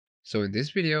So in this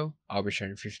video, I'll be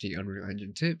sharing 50 Unreal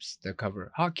Engine tips that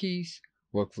cover hotkeys,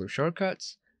 workflow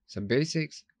shortcuts, some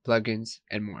basics, plugins,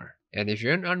 and more. And if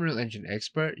you're an Unreal Engine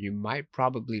expert, you might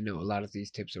probably know a lot of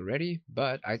these tips already,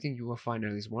 but I think you will find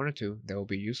at least one or two that will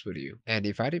be useful to you. And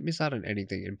if I did miss out on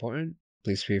anything important,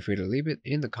 please feel free to leave it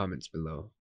in the comments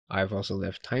below. I've also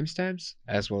left timestamps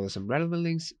as well as some relevant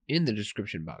links in the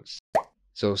description box.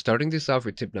 So starting this off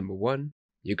with tip number 1,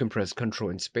 you can press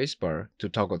Ctrl and spacebar to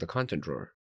toggle the content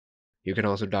drawer. You can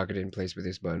also dock it in place with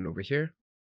this button over here.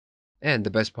 And the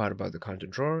best part about the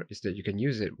content drawer is that you can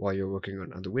use it while you're working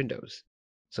on other windows.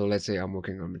 So let's say I'm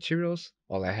working on materials,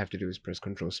 all I have to do is press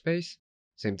Ctrl space.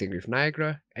 Same thing with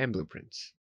Niagara and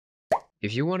blueprints.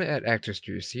 If you want to add actors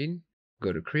to your scene,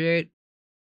 go to Create,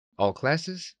 All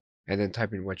Classes, and then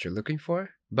type in what you're looking for.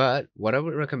 But what I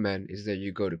would recommend is that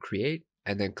you go to Create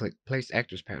and then click Place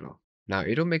Actors panel. Now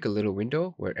it'll make a little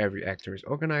window where every actor is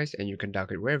organized and you can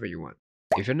dock it wherever you want.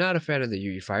 If you're not a fan of the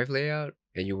UE5 layout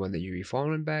and you want the UE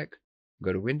Fallen back,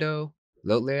 go to Window,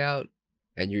 Load Layout,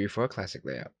 and UE4 Classic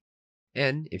Layout.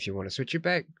 And if you want to switch it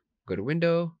back, go to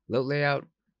Window, Load Layout,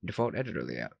 Default Editor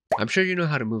Layout. I'm sure you know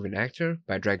how to move an actor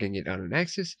by dragging it on an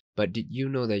axis, but did you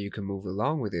know that you can move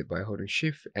along with it by holding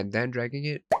Shift and then dragging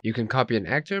it? You can copy an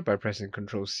actor by pressing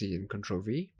Ctrl C and Ctrl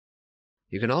V.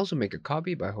 You can also make a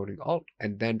copy by holding Alt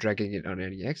and then dragging it on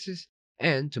any axis.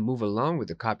 And to move along with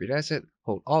the copied asset,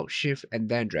 hold Alt, Shift, and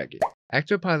then drag it.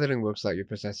 Actor piloting works like you're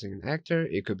processing an actor.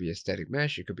 It could be a static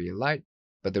mesh, it could be a light,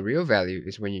 but the real value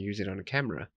is when you use it on a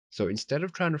camera. So instead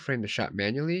of trying to frame the shot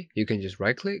manually, you can just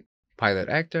right-click, pilot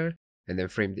actor, and then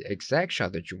frame the exact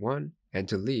shot that you want. And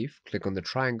to leave, click on the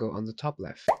triangle on the top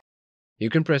left. You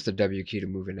can press the W key to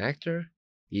move an actor,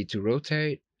 E to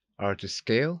rotate, R to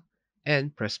scale,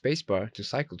 and press spacebar to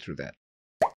cycle through that.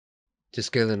 To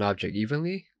scale an object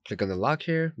evenly, click on the lock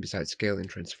here beside Scale and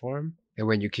Transform, and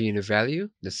when you key in a value,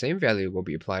 the same value will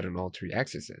be applied on all three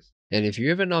axes. And if you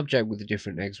have an object with a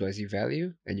different XYZ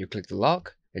value, and you click the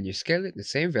lock, and you scale it, the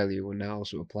same value will now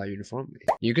also apply uniformly.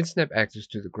 You can snap actors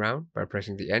to the ground by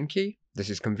pressing the N key. This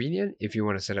is convenient if you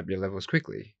want to set up your levels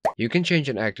quickly. You can change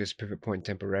an actor's pivot point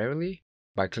temporarily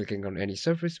by clicking on any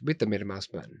surface with the middle mouse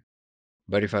button.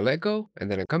 But if I let go and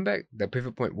then I come back, the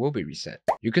pivot point will be reset.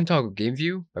 You can toggle game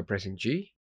view by pressing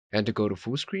G, and to go to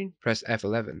full screen, press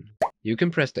F11. You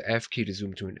can press the F key to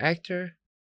zoom to an actor.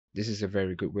 This is a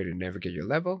very good way to navigate your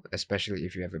level, especially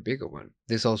if you have a bigger one.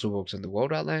 This also works on the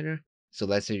world outliner, so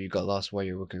let's say you got lost while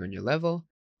you're working on your level,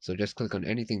 so just click on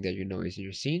anything that you know is in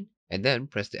your scene, and then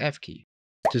press the F key.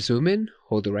 To zoom in,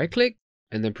 hold the right click,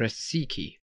 and then press the C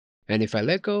key. And if I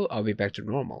let go, I'll be back to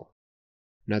normal.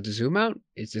 Now to zoom out,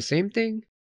 it's the same thing,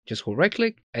 just hold right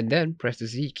click and then press the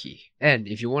Z key. And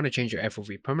if you want to change your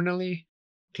FOV permanently,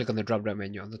 click on the drop down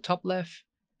menu on the top left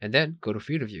and then go to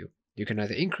field of view. You can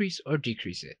either increase or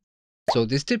decrease it. So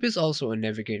this tip is also on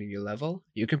navigating your level.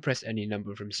 You can press any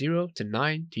number from 0 to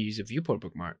 9 to use a viewport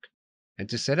bookmark. And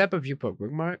to set up a viewport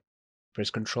bookmark, press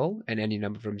Ctrl and any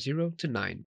number from 0 to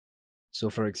 9. So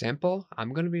for example,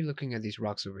 I'm going to be looking at these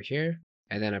rocks over here,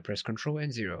 and then I press Ctrl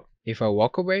and 0. If I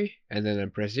walk away and then I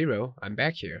press 0, I'm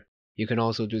back here. You can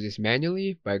also do this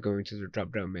manually by going to the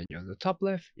drop down menu on the top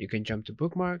left. You can jump to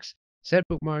bookmarks, set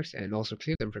bookmarks, and also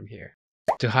clear them from here.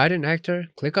 To hide an actor,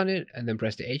 click on it and then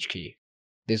press the H key.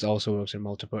 This also works in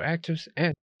multiple actors,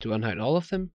 and to unhide all of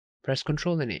them, press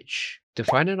Ctrl and H. To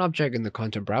find an object in the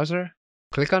content browser,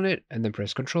 click on it and then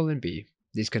press Ctrl and B.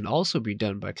 This can also be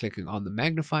done by clicking on the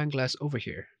magnifying glass over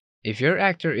here. If your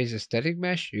actor is a static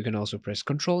mesh, you can also press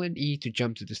Ctrl and E to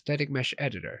jump to the static mesh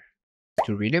editor.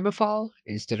 To rename a file,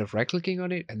 instead of right-clicking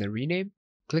on it and then rename,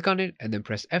 click on it and then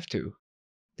press F2.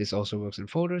 This also works in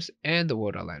folders and the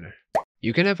word outliner.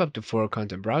 You can have up to 4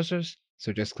 content browsers,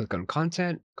 so just click on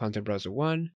Content, Content Browser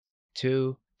 1,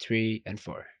 2, 3, and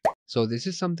 4. So this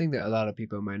is something that a lot of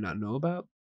people might not know about.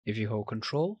 If you hold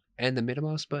Control and the middle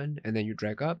mouse button and then you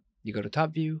drag up, you go to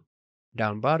top view,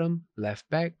 down bottom, left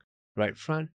back, right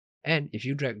front, and if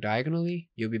you drag diagonally,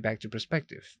 you'll be back to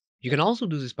perspective. You can also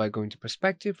do this by going to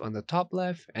perspective on the top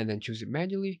left and then choose it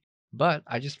manually, but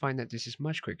I just find that this is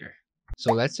much quicker.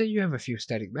 So let's say you have a few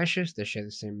static meshes that share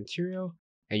the same material,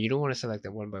 and you don't want to select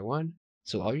them one by one,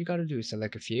 so all you gotta do is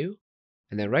select a few,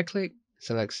 and then right click,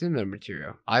 select similar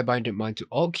material. I binded mine to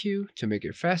Alt Q to make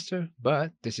it faster,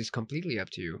 but this is completely up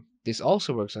to you. This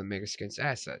also works on megascan's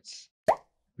assets.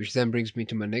 Which then brings me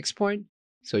to my next point.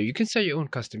 So you can set your own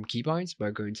custom keybinds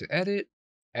by going to Edit,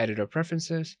 Editor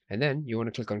Preferences, and then you want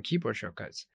to click on Keyboard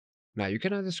Shortcuts. Now you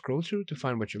can either scroll through to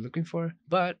find what you're looking for,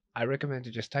 but I recommend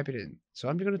to just type it in. So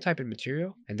I'm going to type in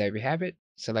material, and there we have it.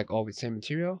 Select all with same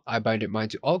material. I binded mine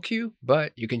to Alt Q,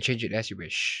 but you can change it as you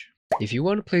wish. If you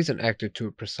want to place an actor to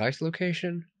a precise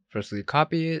location, Firstly,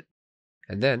 copy it,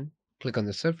 and then click on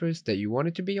the surface that you want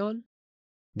it to be on.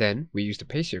 Then we use the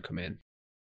paste here command.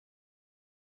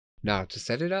 Now to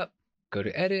set it up, go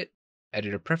to Edit,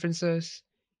 Editor Preferences,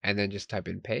 and then just type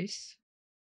in paste.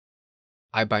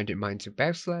 I binded mine to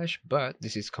backslash, but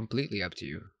this is completely up to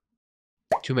you.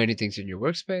 Too many things in your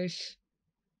workspace?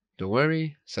 Don't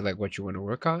worry, select what you want to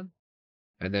work on,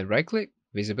 and then right-click,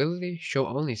 Visibility, Show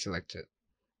Only selected.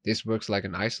 This works like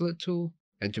an isolate tool,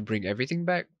 and to bring everything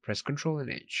back, press Ctrl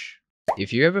and H.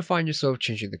 If you ever find yourself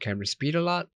changing the camera speed a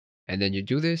lot, and then you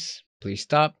do this, please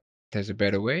stop. There's a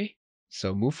better way.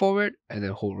 So move forward, and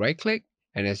then hold right-click,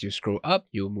 and as you scroll up,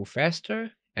 you will move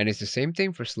faster. And it's the same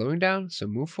thing for slowing down, so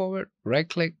move forward,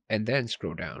 right-click, and then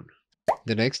scroll down.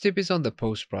 The next tip is on the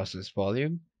post-process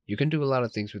volume. You can do a lot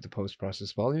of things with the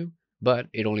post-process volume, but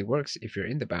it only works if you're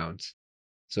in the bounds.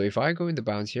 So if I go in the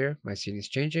bounds here, my scene is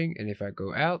changing, and if I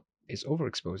go out, it's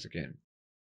overexposed again.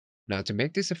 Now to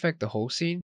make this affect the whole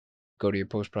scene, go to your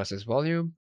post-process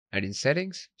volume, and in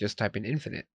settings, just type in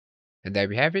infinite. And there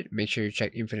we have it. Make sure you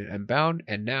check infinite and bound,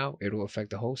 and now it will affect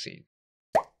the whole scene.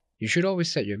 You should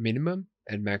always set your minimum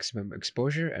and maximum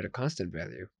exposure at a constant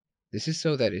value. This is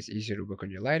so that it's easier to work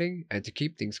on your lighting and to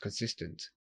keep things consistent.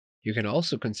 You can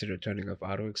also consider turning off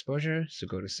auto exposure, so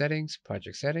go to settings,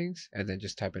 project settings, and then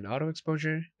just type in auto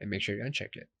exposure and make sure you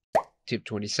uncheck it. Tip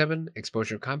 27,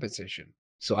 exposure compensation.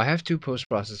 So I have two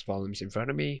post-process volumes in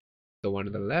front of me. The one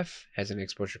on the left has an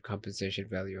exposure compensation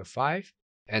value of 5,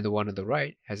 and the one on the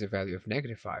right has a value of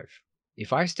 -5.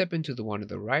 If I step into the one on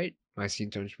the right, my scene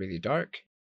turns really dark,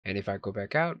 and if I go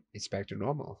back out, it's back to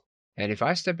normal. And if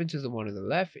I step into the one on the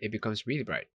left, it becomes really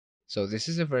bright. So this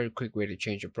is a very quick way to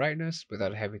change your brightness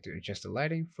without having to adjust the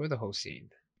lighting for the whole scene.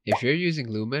 If you're using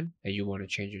Lumen and you want to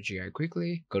change your GI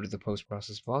quickly, go to the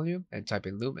post-process volume and type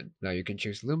in Lumen. Now you can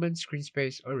choose Lumen, Screen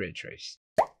Space, or Ray Trace.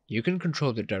 You can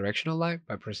control the directional light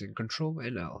by pressing Ctrl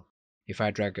and L. If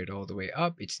I drag it all the way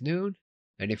up, it's noon,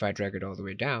 and if I drag it all the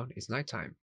way down, it's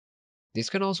nighttime. This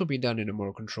can also be done in a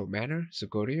more controlled manner, so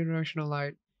go to your directional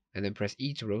light and then press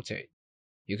E to rotate.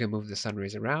 You can move the sun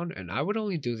rays around, and I would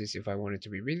only do this if I wanted to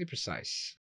be really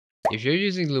precise. If you're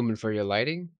using Lumen for your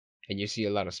lighting, and you see a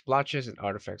lot of splotches and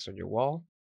artifacts on your wall,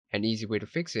 an easy way to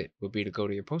fix it would be to go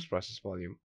to your post-process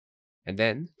volume, and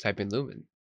then type in Lumen.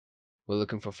 We're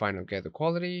looking for final gather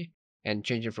quality, and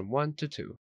change it from 1 to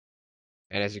 2.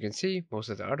 And as you can see, most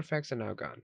of the artifacts are now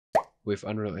gone. With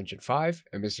Unreal Engine 5,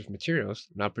 emissive materials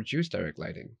now produce direct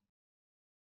lighting.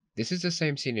 This is the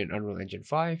same seen in Unreal Engine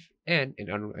 5 and in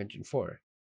Unreal Engine 4.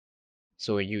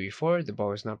 So in UE4, the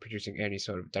ball is not producing any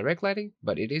sort of direct lighting,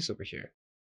 but it is over here.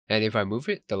 And if I move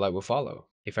it, the light will follow.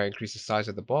 If I increase the size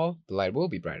of the ball, the light will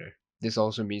be brighter. This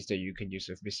also means that you can use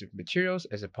emissive materials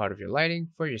as a part of your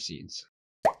lighting for your scenes.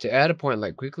 To add a point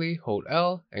light quickly, hold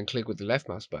L and click with the left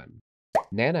mouse button.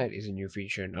 Nanite is a new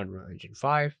feature in Unreal Engine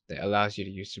 5 that allows you to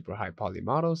use super high poly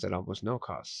models at almost no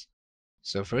cost.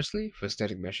 So firstly, for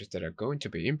static meshes that are going to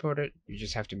be imported, you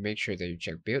just have to make sure that you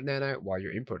check Build Nanite while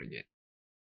you're importing it.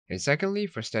 And secondly,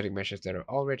 for static meshes that are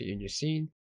already in your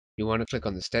scene, you want to click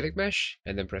on the static mesh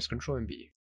and then press Ctrl and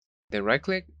B. Then right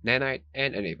click, Nanite,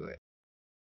 and enable it.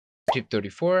 Tip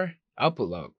 34, Output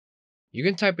Log. You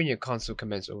can type in your console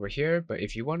commands over here, but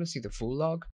if you want to see the full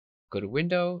log, go to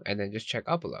Window and then just check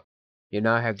Output Log. You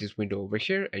now have this window over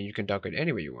here and you can dock it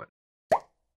any way you want.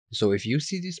 So if you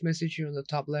see this message here on the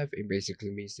top left, it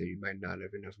basically means that you might not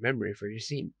have enough memory for your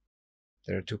scene.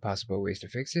 There are two possible ways to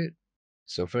fix it.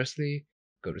 So firstly,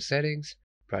 go to Settings,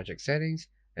 Project Settings,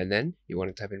 and then you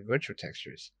want to type in Virtual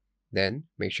Textures. Then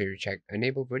make sure you check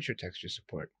Enable Virtual Texture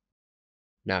Support.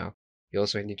 Now, you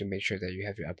also need to make sure that you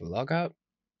have your output logout.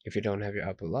 If you don't have your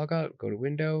output logout, go to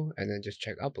Window and then just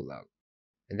check Output Log.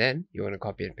 And then you want to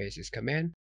copy and paste this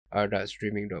command,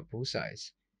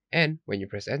 r.streaming.poolsize. And when you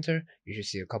press enter, you should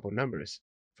see a couple numbers.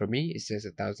 For me, it says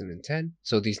 1010,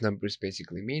 so these numbers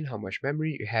basically mean how much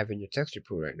memory you have in your texture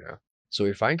pool right now. So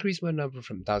if I increase my number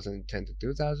from 1010 to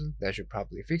 2000, that should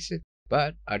probably fix it,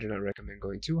 but I do not recommend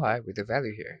going too high with the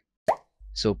value here.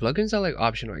 So plugins are like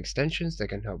optional extensions that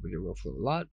can help with your workflow a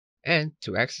lot, and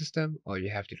to access them, all you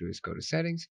have to do is go to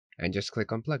Settings and just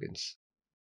click on Plugins.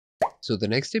 So the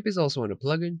next tip is also on a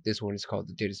plugin. This one is called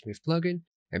the Datasmith plugin,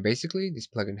 and basically this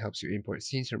plugin helps you import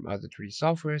scenes from other 3D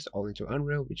softwares all into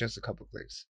Unreal with just a couple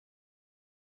clicks.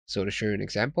 So to show you an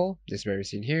example, this very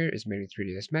scene here is made in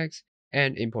 3ds Max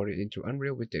and imported into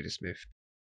Unreal with Datasmith.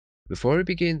 Before we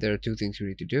begin, there are two things you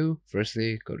need to do.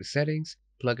 Firstly, go to Settings,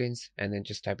 Plugins, and then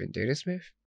just type in Datasmith.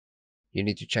 You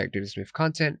need to check Datasmith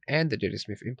content and the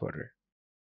Datasmith importer.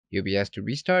 You'll be asked to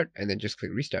restart and then just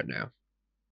click Restart Now.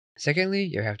 Secondly,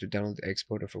 you have to download the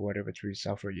exporter for whatever 3D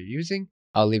software you're using.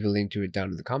 I'll leave a link to it down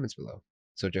in the comments below.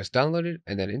 So just download it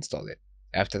and then install it.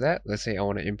 After that, let's say I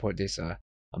want to import this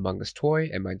Among Us toy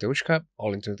and my Doge cup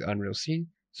all into the Unreal scene.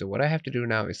 So what I have to do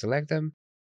now is select them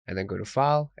and then go to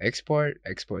File, Export,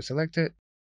 Export Selected.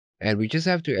 And we just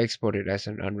have to export it as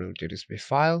an Unreal Datasmith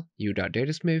file,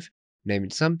 u.datasmith, name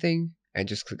it something, and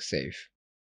just click Save.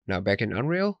 Now back in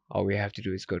Unreal, all we have to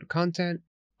do is go to Content,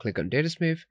 click on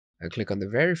Datasmith, and click on the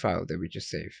very file that we just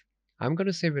saved. I'm going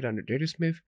to save it under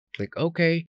Datasmith, click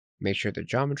OK, make sure the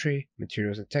geometry,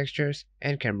 materials and textures,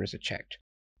 and cameras are checked.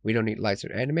 We don't need lights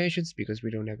or animations because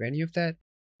we don't have any of that.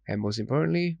 And most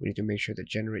importantly, we need to make sure the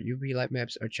Generate UV light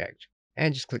maps are checked.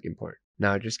 And just click Import.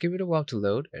 Now just give it a while to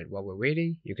load, and while we're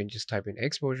waiting, you can just type in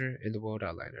exposure in the world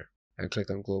outliner, and click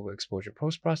on Global Exposure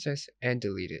Post Process and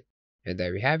delete it. And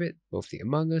there we have it, both the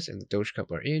Among Us and the Doge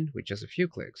Cup are in with just a few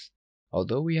clicks.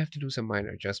 Although we have to do some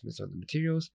minor adjustments on the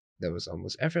materials, that was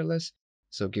almost effortless,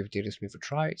 so give Datasmith a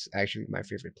try. It's actually my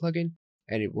favorite plugin,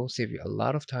 and it will save you a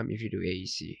lot of time if you do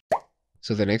AEC.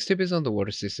 So the next tip is on the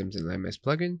water systems and landmass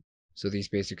plugin. So these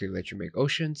basically let you make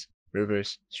oceans,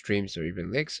 rivers, streams, or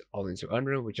even lakes all into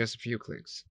Unreal with just a few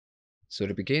clicks. So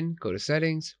to begin, go to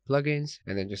Settings, Plugins,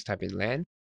 and then just type in Land.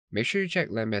 Make sure you check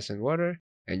Landmass and Water,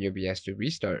 and you'll be asked to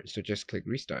restart, so just click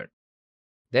Restart.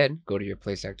 Then go to your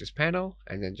Place Actors panel,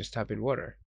 and then just type in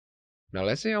Water. Now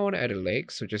let's say I want to add a lake,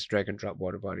 so just drag and drop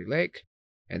Water Body Lake,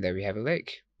 and there we have a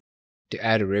lake. To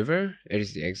add a river, it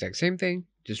is the exact same thing,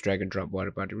 just drag and drop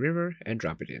Water Body River and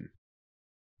drop it in.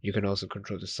 You can also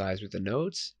control the size with the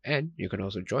nodes, and you can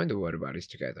also join the water bodies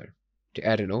together. To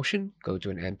add an ocean, go to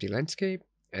an empty landscape,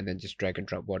 and then just drag and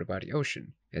drop water body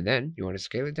ocean. And then you want to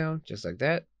scale it down just like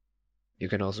that. You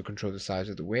can also control the size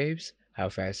of the waves, how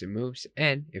fast it moves,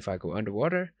 and if I go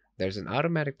underwater, there's an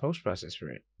automatic post process for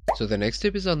it. So the next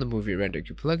tip is on the Movie Render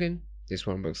Queue plugin. This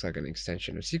one looks like an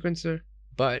extension of Sequencer,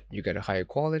 but you get a higher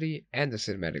quality and the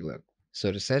cinematic look.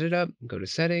 So to set it up, go to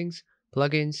Settings,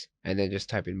 Plugins, and then just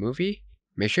type in Movie.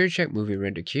 Make sure you check Movie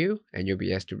Render Queue, and you'll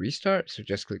be asked to restart, so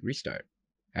just click Restart.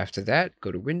 After that, go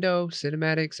to Window,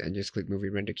 Cinematics, and just click Movie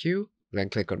Render Queue. Then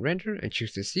click on Render and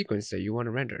choose the sequence that you want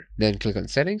to render. Then click on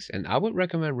Settings, and I would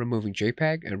recommend removing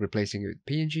JPEG and replacing it with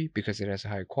PNG because it has a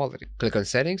higher quality. Click on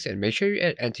Settings and make sure you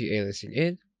add anti-aliasing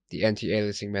in. The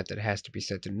anti-aliasing method has to be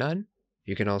set to none.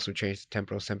 You can also change the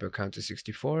temporal sample count to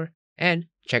 64, and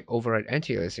check override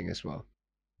anti-aliasing as well.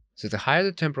 So the higher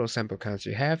the temporal sample counts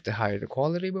you have, the higher the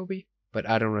quality will be. But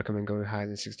I don't recommend going higher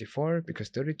than 64 because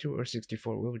 32 or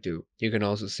 64 will do. You can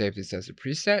also save this as a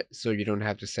preset, so you don't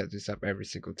have to set this up every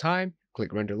single time.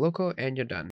 Click Render Local and you're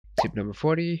done. Tip number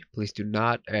 40, please do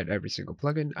not add every single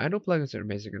plugin. I know plugins are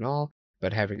amazing and all,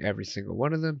 but having every single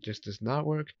one of them just does not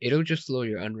work. It'll just slow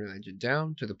your Unreal Engine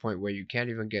down to the point where you can't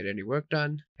even get any work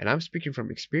done. And I'm speaking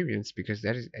from experience because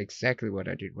that is exactly what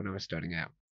I did when I was starting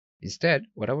out. Instead,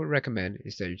 what I would recommend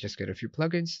is that you just get a few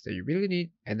plugins that you really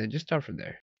need and then just start from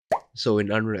there. So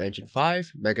in Unreal Engine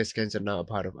 5, megascans are now a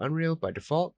part of Unreal by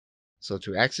default. So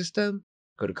to access them,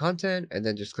 go to Content and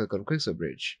then just click on Quixel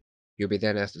Bridge. You'll be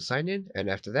then asked to sign in, and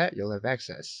after that, you'll have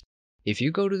access. If you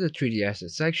go to the 3D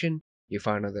Assets section, you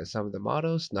find out that some of the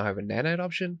models now have a Nanite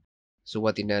option. So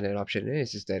what the Nanite option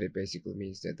is that it basically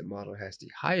means that the model has the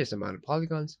highest amount of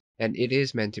polygons, and it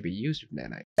is meant to be used with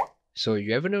Nanite. So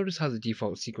you ever notice how the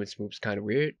default sequence moves kind of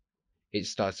weird? It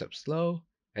starts up slow,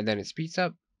 and then it speeds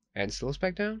up, and slows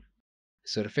back down?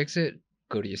 So to fix it,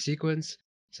 go to your sequence,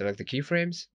 select the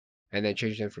keyframes, and then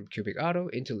change them from cubic auto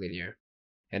into linear.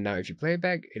 And now if you play it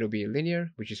back, it'll be in linear,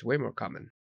 which is way more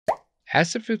common.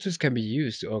 Asset filters can be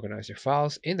used to organize your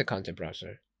files in the content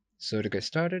browser. So to get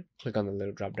started, click on the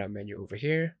little drop-down menu over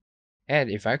here.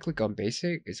 And if I click on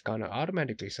Basic, it's gonna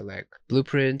automatically select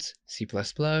Blueprints, C++,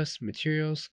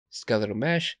 Materials, Skeletal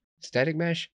Mesh, Static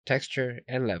Mesh, Texture,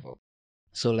 and Level.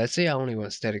 So let's say I only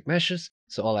want static meshes,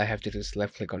 so all I have to do is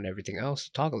left click on everything else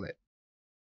to toggle it.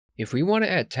 If we want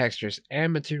to add textures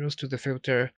and materials to the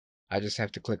filter, I just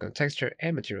have to click on texture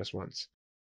and materials once.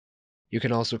 You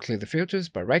can also clear the filters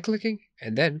by right clicking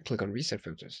and then click on reset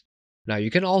filters. Now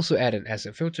you can also add an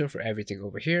asset filter for everything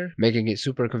over here, making it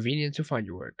super convenient to find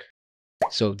your work.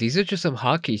 So these are just some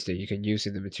hotkeys that you can use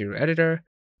in the material editor.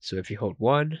 So if you hold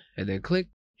 1 and then click,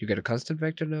 you get a constant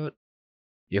vector node.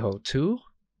 You hold 2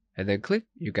 and then click,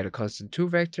 you get a constant 2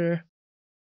 vector.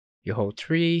 You hold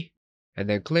 3 and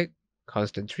then click,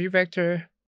 constant 3 vector.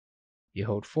 You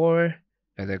hold 4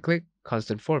 and then click,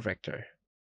 constant 4 vector.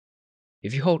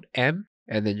 If you hold M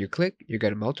and then you click, you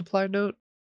get a multiply node.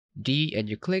 D and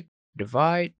you click,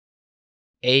 divide.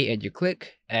 A and you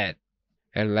click, add.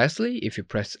 And lastly, if you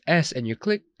press S and you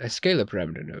click, a scalar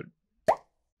parameter node.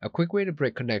 A quick way to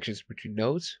break connections between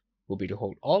nodes will be to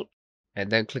hold Alt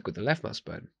and then click with the left mouse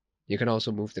button. You can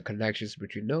also move the connections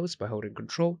between nodes by holding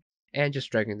Control and just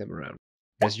dragging them around.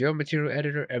 Does your material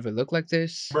editor ever look like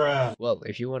this? Bruh. Well,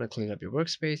 if you want to clean up your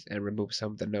workspace and remove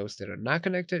some of the nodes that are not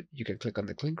connected, you can click on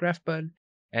the Clean Graph button,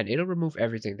 and it'll remove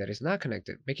everything that is not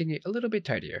connected, making it a little bit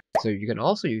tidier. So you can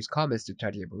also use comments to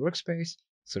tidy up your workspace,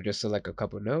 so just select a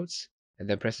couple nodes, and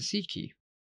then press the C key.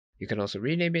 You can also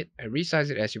rename it and resize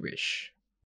it as you wish.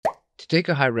 To take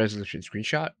a high resolution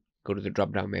screenshot, go to the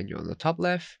drop down menu on the top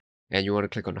left, and you want to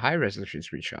click on high resolution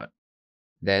screenshot.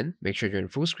 Then make sure you're in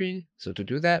full screen, so to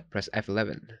do that, press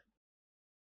F11.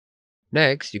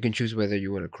 Next, you can choose whether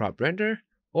you want to crop render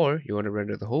or you want to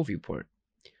render the whole viewport.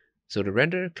 So to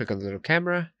render, click on the little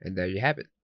camera, and there you have it.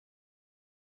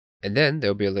 And then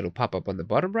there'll be a little pop-up on the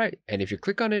bottom right, and if you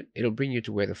click on it, it'll bring you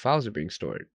to where the files are being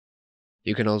stored.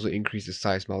 You can also increase the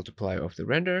size multiplier of the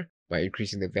render by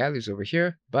increasing the values over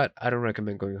here, but I don't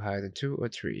recommend going higher than 2 or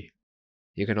 3.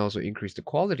 You can also increase the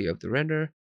quality of the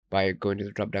render by going to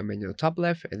the drop-down menu on the top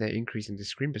left and then increasing the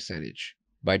screen percentage.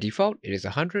 By default, it is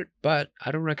 100, but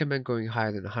I don't recommend going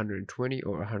higher than 120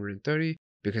 or 130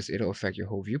 because it'll affect your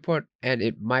whole viewport and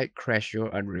it might crash your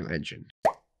Unreal Engine.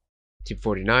 Tip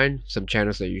 49, some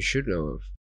channels that you should know of.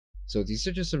 So these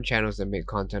are just some channels that make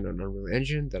content on Unreal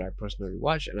Engine that I personally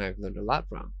watch and I've learned a lot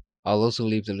from. I'll also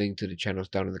leave the link to the channels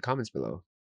down in the comments below.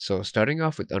 So starting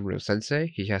off with Unreal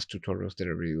Sensei, he has tutorials that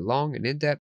are really long and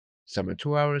in-depth. Some are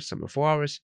 2 hours, some are 4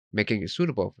 hours, making it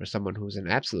suitable for someone who's an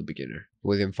absolute beginner.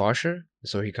 William Farsher,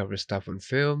 so he covers stuff on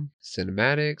film,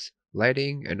 cinematics,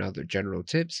 lighting, and other general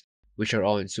tips, which are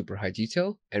all in super high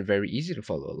detail and very easy to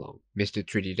follow along. Mr.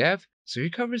 3D Dev, so he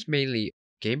covers mainly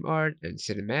game art and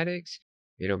cinematics,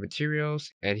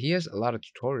 materials, and he has a lot of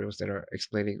tutorials that are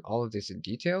explaining all of this in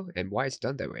detail and why it's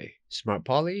done that way. Smart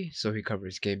Poly, so he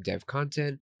covers game dev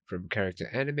content, from character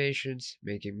animations,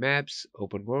 making maps,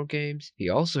 open world games. He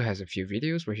also has a few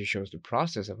videos where he shows the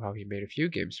process of how he made a few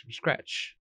games from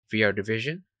scratch. VR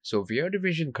Division, so VR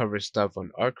Division covers stuff on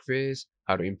ArcViz,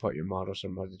 how to import your models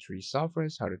from other 3D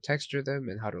softwares, how to texture them,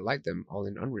 and how to light them all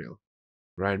in Unreal.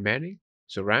 Ryan Manning,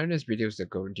 so Ryan has videos that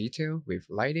go in detail with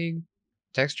lighting,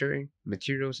 texturing,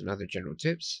 materials, and other general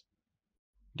tips.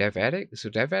 Dev Addict, so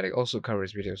Dev Addict also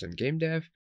covers videos on game dev,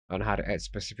 on how to add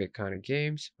specific kind of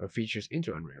games or features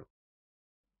into Unreal.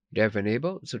 Dev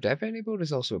Enabled, so Dev Enabled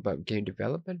is also about game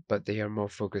development, but they are more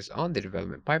focused on the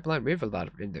development pipeline with a lot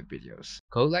of in-depth videos.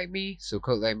 Code Like Me, so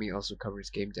Code Like Me also covers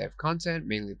game dev content,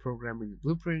 mainly programming the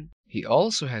blueprint. He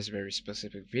also has very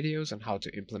specific videos on how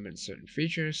to implement certain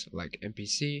features like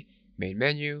NPC, main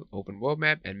menu, open world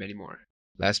map, and many more.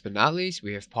 Last but not least,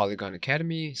 we have Polygon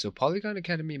Academy. So Polygon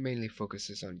Academy mainly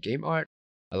focuses on game art,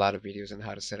 a lot of videos on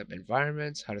how to set up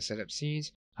environments, how to set up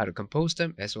scenes, how to compose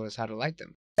them, as well as how to light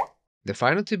them. The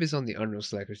final tip is on the Unreal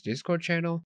Slackers Discord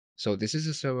channel. So this is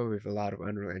a server with a lot of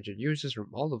Unreal Engine users from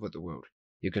all over the world.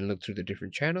 You can look through the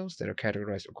different channels that are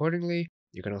categorized accordingly.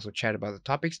 You can also chat about the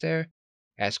topics there,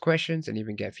 ask questions, and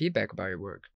even get feedback about your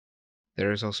work.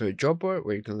 There is also a job board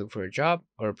where you can look for a job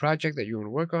or a project that you want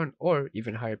to work on, or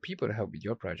even hire people to help with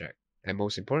your project. And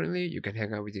most importantly, you can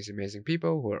hang out with these amazing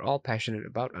people who are all passionate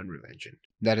about Unreal Engine.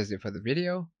 That is it for the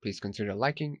video. Please consider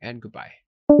liking, and goodbye.